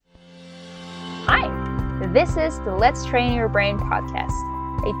Hi, this is the Let's Train Your Brain podcast,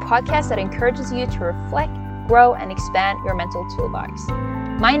 a podcast that encourages you to reflect, grow, and expand your mental toolbox.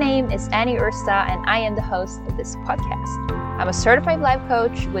 My name is Annie Ursta, and I am the host of this podcast. I'm a certified life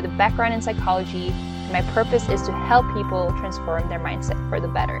coach with a background in psychology, and my purpose is to help people transform their mindset for the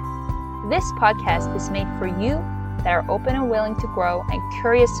better. This podcast is made for you that are open and willing to grow and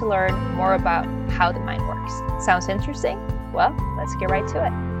curious to learn more about how the mind works. Sounds interesting? Well, let's get right to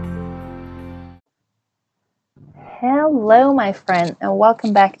it. Hello, my friend, and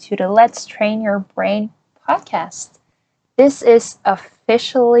welcome back to the Let's Train Your Brain podcast. This is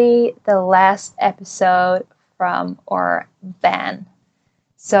officially the last episode from our van.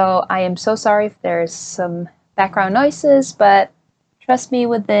 So I am so sorry if there's some background noises, but trust me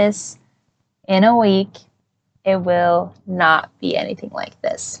with this, in a week, it will not be anything like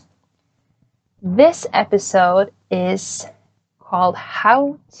this. This episode is called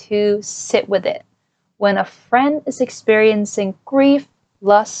How to Sit With It when a friend is experiencing grief,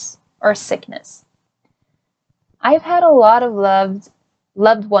 loss, or sickness. I've had a lot of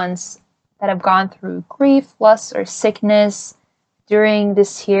loved ones that have gone through grief, loss, or sickness during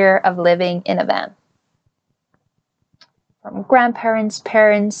this year of living in a van. From grandparents,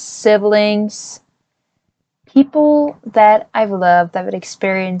 parents, siblings, people that I've loved that would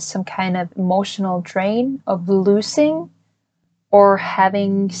experience some kind of emotional drain of losing or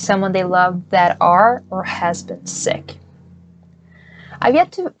having someone they love that are or has been sick. I've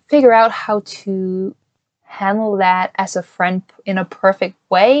yet to figure out how to handle that as a friend in a perfect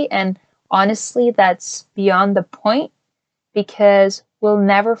way, and honestly, that's beyond the point because we'll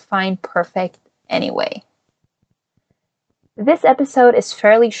never find perfect anyway. This episode is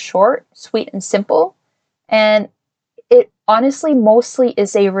fairly short, sweet, and simple, and it honestly mostly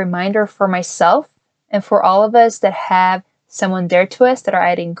is a reminder for myself and for all of us that have someone dear to us that are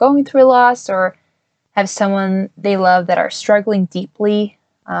either going through loss or have someone they love that are struggling deeply,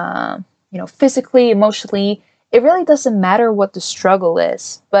 physically, emotionally. It really doesn't matter what the struggle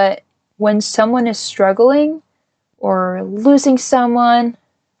is, but when someone is struggling or losing someone,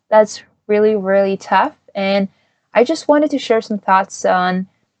 that's really, really tough. And I just wanted to share some thoughts on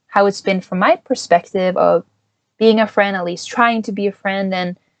how it's been from my perspective of being a friend, at least trying to be a friend,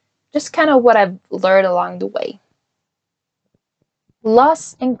 and just kind of what I've learned along the way.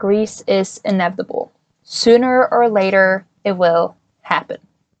 Loss and grief is inevitable. Sooner or later, it will happen.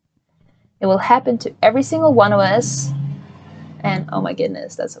 It will happen to every single one of us. And oh my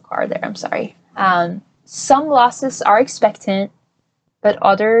goodness, that's a car there. I'm sorry. Some losses are expectant, but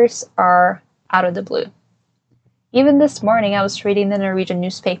others are out of the blue. Even this morning, I was reading the Norwegian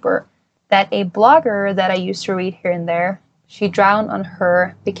newspaper that a blogger that I used to read here and there, she drowned on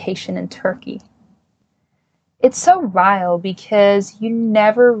her vacation in Turkey. It's so vile because you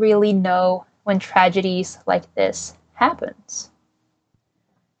never really know when tragedies like this happens.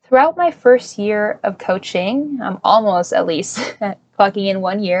 Throughout my first year of coaching, I'm almost at least clocking in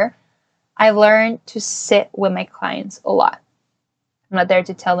 1 year, I learned to sit with my clients a lot. I'm not there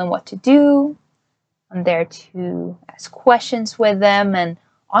to tell them what to do. I'm there to ask questions with them and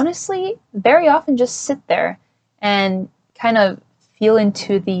honestly, very often just sit there and kind of feel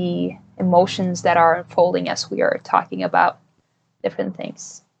into the emotions that are unfolding as we are talking about different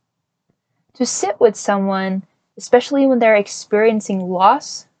things. To sit with someone, especially when they're experiencing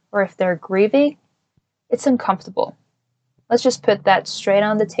loss or if they're grieving, it's uncomfortable. Let's just put that straight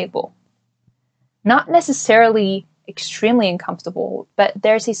on the table. Not necessarily extremely uncomfortable, but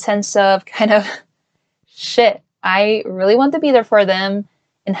there's a sense of kind of, shit, I really want to be there for them,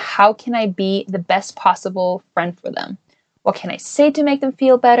 and how can I be the best possible friend for them? What can I say to make them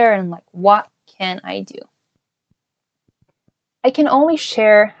feel better? And what can I do? I can only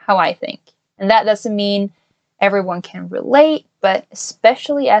share how I think. And that doesn't mean everyone can relate, but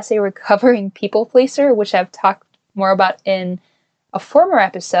especially as a recovering people pleaser, which I've talked more about in a former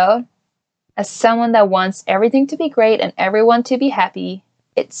episode, as someone that wants everything to be great and everyone to be happy,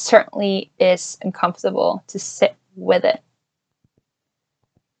 it certainly is uncomfortable to sit with it.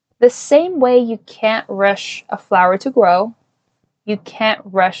 The same way you can't rush a flower to grow, you can't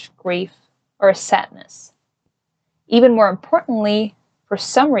rush grief or sadness. Even more importantly, for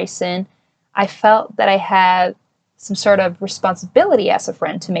some reason, I felt that I had some sort of responsibility as a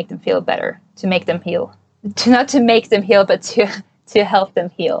friend to make them feel better, to make them heal. Not to make them heal, but to help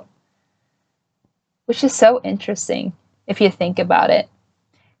them heal. Which is so interesting if you think about it.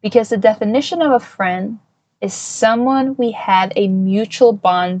 Because the definition of a friend is someone we have a mutual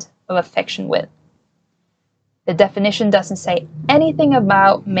bond of affection with. The definition doesn't say anything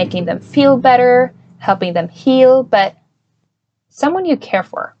about making them feel better, helping them heal, but someone you care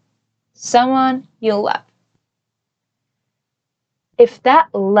for. someone you love. If that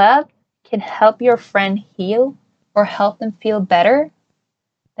love can help your friend heal or help them feel better,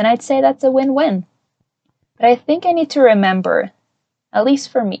 then I'd say that's a win-win. But I think I need to remember, at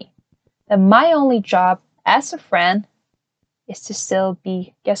least for me, that my only job as a friend is to still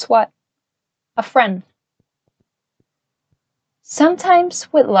be, guess what? A friend.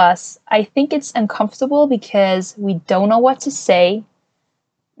 Sometimes with loss, I think it's uncomfortable because we don't know what to say,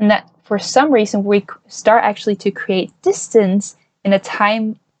 and that for some reason we start actually to create distance in a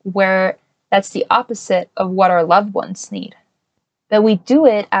time where that's the opposite of what our loved ones need. But we do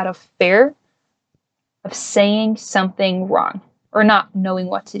it out of fear of saying something wrong or not knowing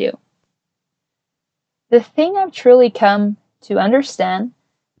what to do. The thing I've truly come to understand,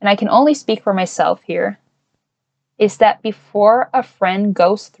 and I can only speak for myself here, is that before a friend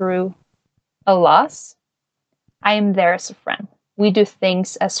goes through a loss, I am there as a friend. We do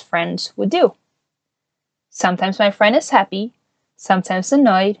things as friends would do. Sometimes my friend is happy, sometimes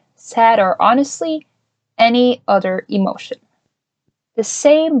annoyed, sad, or honestly, any other emotion. The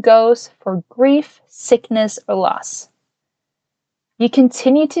same goes for grief, sickness, or loss. You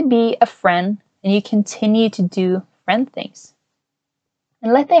continue to be a friend and you continue to do friend things.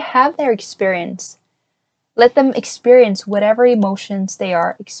 And let them have their experience. Let them experience whatever emotions they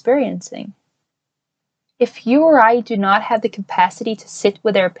are experiencing. If you or I do not have the capacity to sit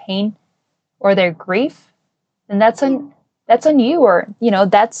with their pain or their grief, then that's on you, or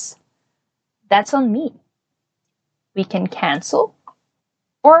that's on me. We can cancel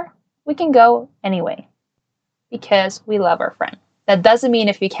or we can go anyway because we love our friend. That doesn't mean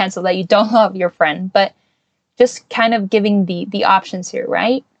if you cancel that you don't love your friend, but just kind of giving the options here,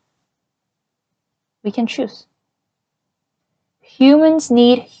 right? We can choose. Humans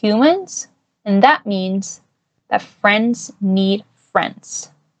need humans, and that means that friends need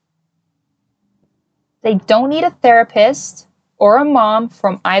friends. They don't need a therapist or a mom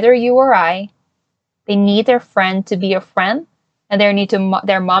from either you or I. They need their friend to be a friend, and they need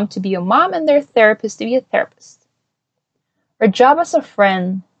their mom to be a mom, and their therapist to be a therapist. Our job as a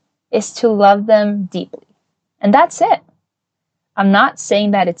friend is to love them deeply, and that's it. I'm not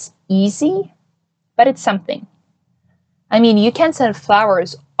saying that it's easy, but it's something. I mean, you can send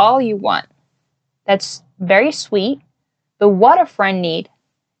flowers all you want. That's very sweet, but what a friend needs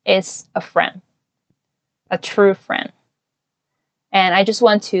is a friend, a true friend. And I just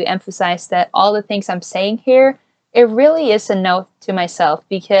want to emphasize that all the things I'm saying here, it really is a note to myself,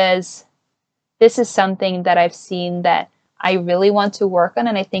 because this is something that I've seen that I really want to work on,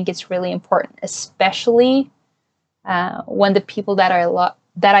 and I think it's really important, especially when the people that I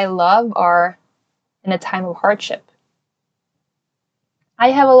love are in a time of hardship.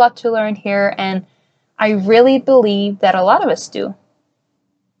 I have a lot to learn here, and I really believe that a lot of us do.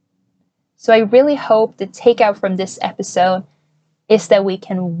 So I really hope the takeout from this episode is that we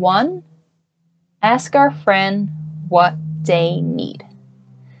can, one, ask our friend what they need,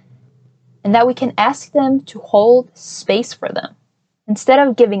 and that we can ask them to hold space for them. Instead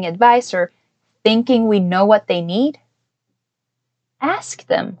of giving advice or thinking we know what they need, ask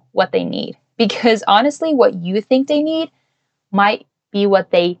them what they need. Because honestly, what you think they need might be what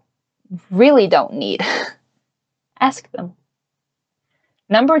they really don't need. Ask them.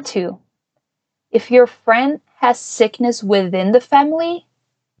 Number 2, if your friend has sickness within the family,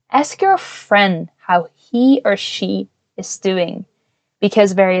 ask your friend how he or she is doing.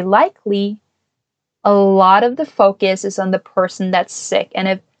 Because very likely, a lot of the focus is on the person that's sick. And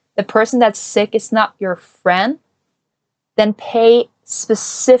if the person that's sick is not your friend, then pay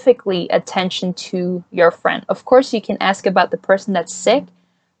specifically attention to your friend. Of course, you can ask about the person that's sick,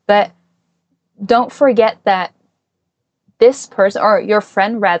 but don't forget that this person, or your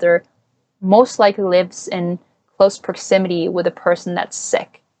friend rather, most likely lives in close proximity with a person that's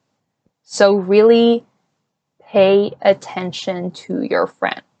sick. So really pay attention to your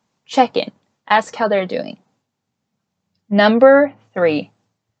friend. Check in. Ask how they're doing. Number 3,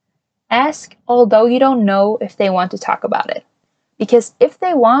 ask although you don't know if they want to talk about it. Because if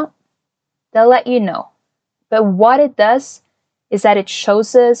they want, they'll let you know. But what it does is that it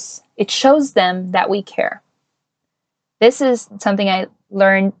shows them that we care. This is something I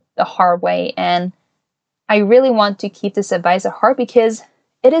learned the hard way, and I really want to keep this advice at heart, because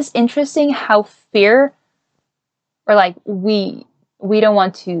it is interesting how fear, or like we don't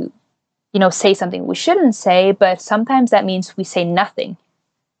want to, say something we shouldn't say, but sometimes that means we say nothing.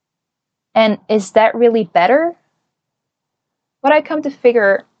 And is that really better? What I come to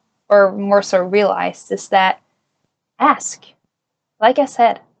figure, or more so realize, is that ask. Like I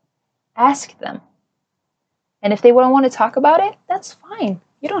said, ask them. And if they don't want to talk about it, that's fine.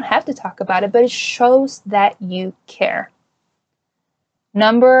 You don't have to talk about it, but it shows that you care.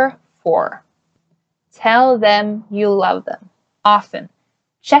 Number 4, tell them you love them often.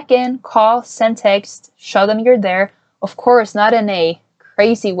 Check in, call, send text, show them you're there. Of course, not in a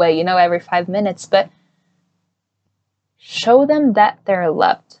crazy way, every 5 minutes, but show them that they're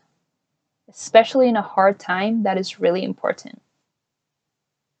loved. Especially in a hard time, that is really important.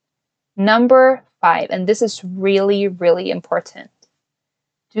 Number 5, and this is really, really important.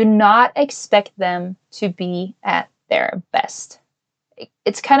 Do not expect them to be at their best.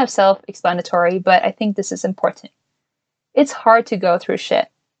 It's kind of self-explanatory, but I think this is important. It's hard to go through shit.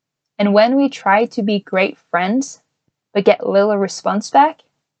 And when we try to be great friends, but get little response back,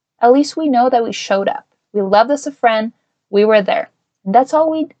 at least we know that we showed up. We loved as a friend, we were there. And that's all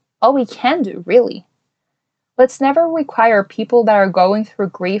we can do, really. Let's never require people that are going through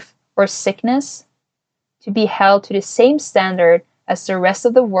grief or sickness to be held to the same standard as the rest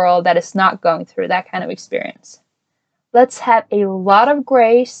of the world that is not going through that kind of experience. Let's have a lot of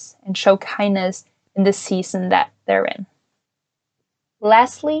grace and show kindness in the season that they're in.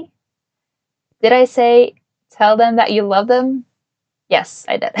 Lastly, did I say tell them that you love them? Yes,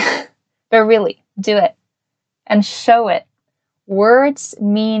 I did. But really, do it and show it. Words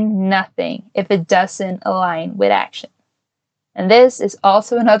mean nothing if it doesn't align with action. And this is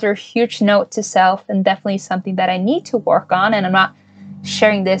also another huge note to self, and definitely something that I need to work on. And I'm not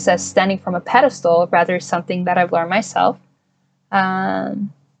sharing this as standing from a pedestal, rather something that I've learned myself. But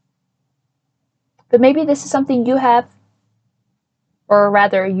maybe this is something you have, or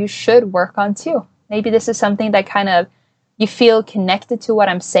rather you should work on too. Maybe this is something that kind of you feel connected to what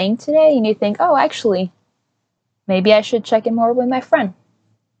I'm saying today, and you think, oh, actually, maybe I should check in more with my friend.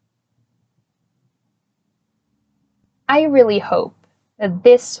 I really hope that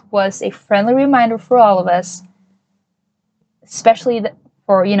this was a friendly reminder for all of us, especially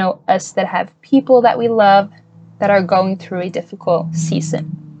for us that have people that we love that are going through a difficult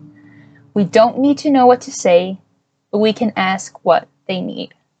season. We don't need to know what to say, but we can ask what they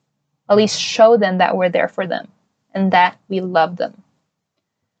need. At least show them that we're there for them and that we love them.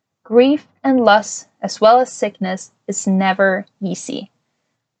 Grief and loss, as well as sickness, is never easy.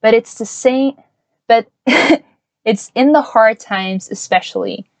 But it's the same, but it's in the hard times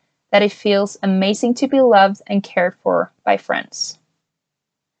especially that it feels amazing to be loved and cared for by friends.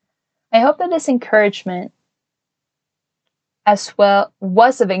 I hope that this encouragement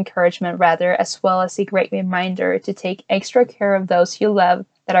was of encouragement rather, as well as a great reminder to take extra care of those you love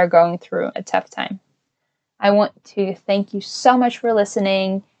that are going through a tough time. I want to thank you so much for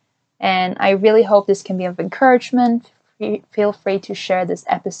listening, and I really hope this can be of encouragement. Feel free to share this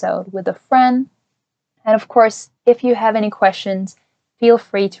episode with a friend. And of course, if you have any questions, feel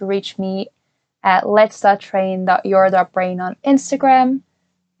free to reach me at lets.train.your.brain on Instagram.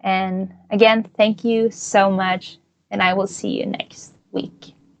 And again, thank you so much, and I will see you next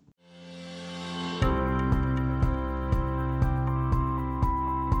week.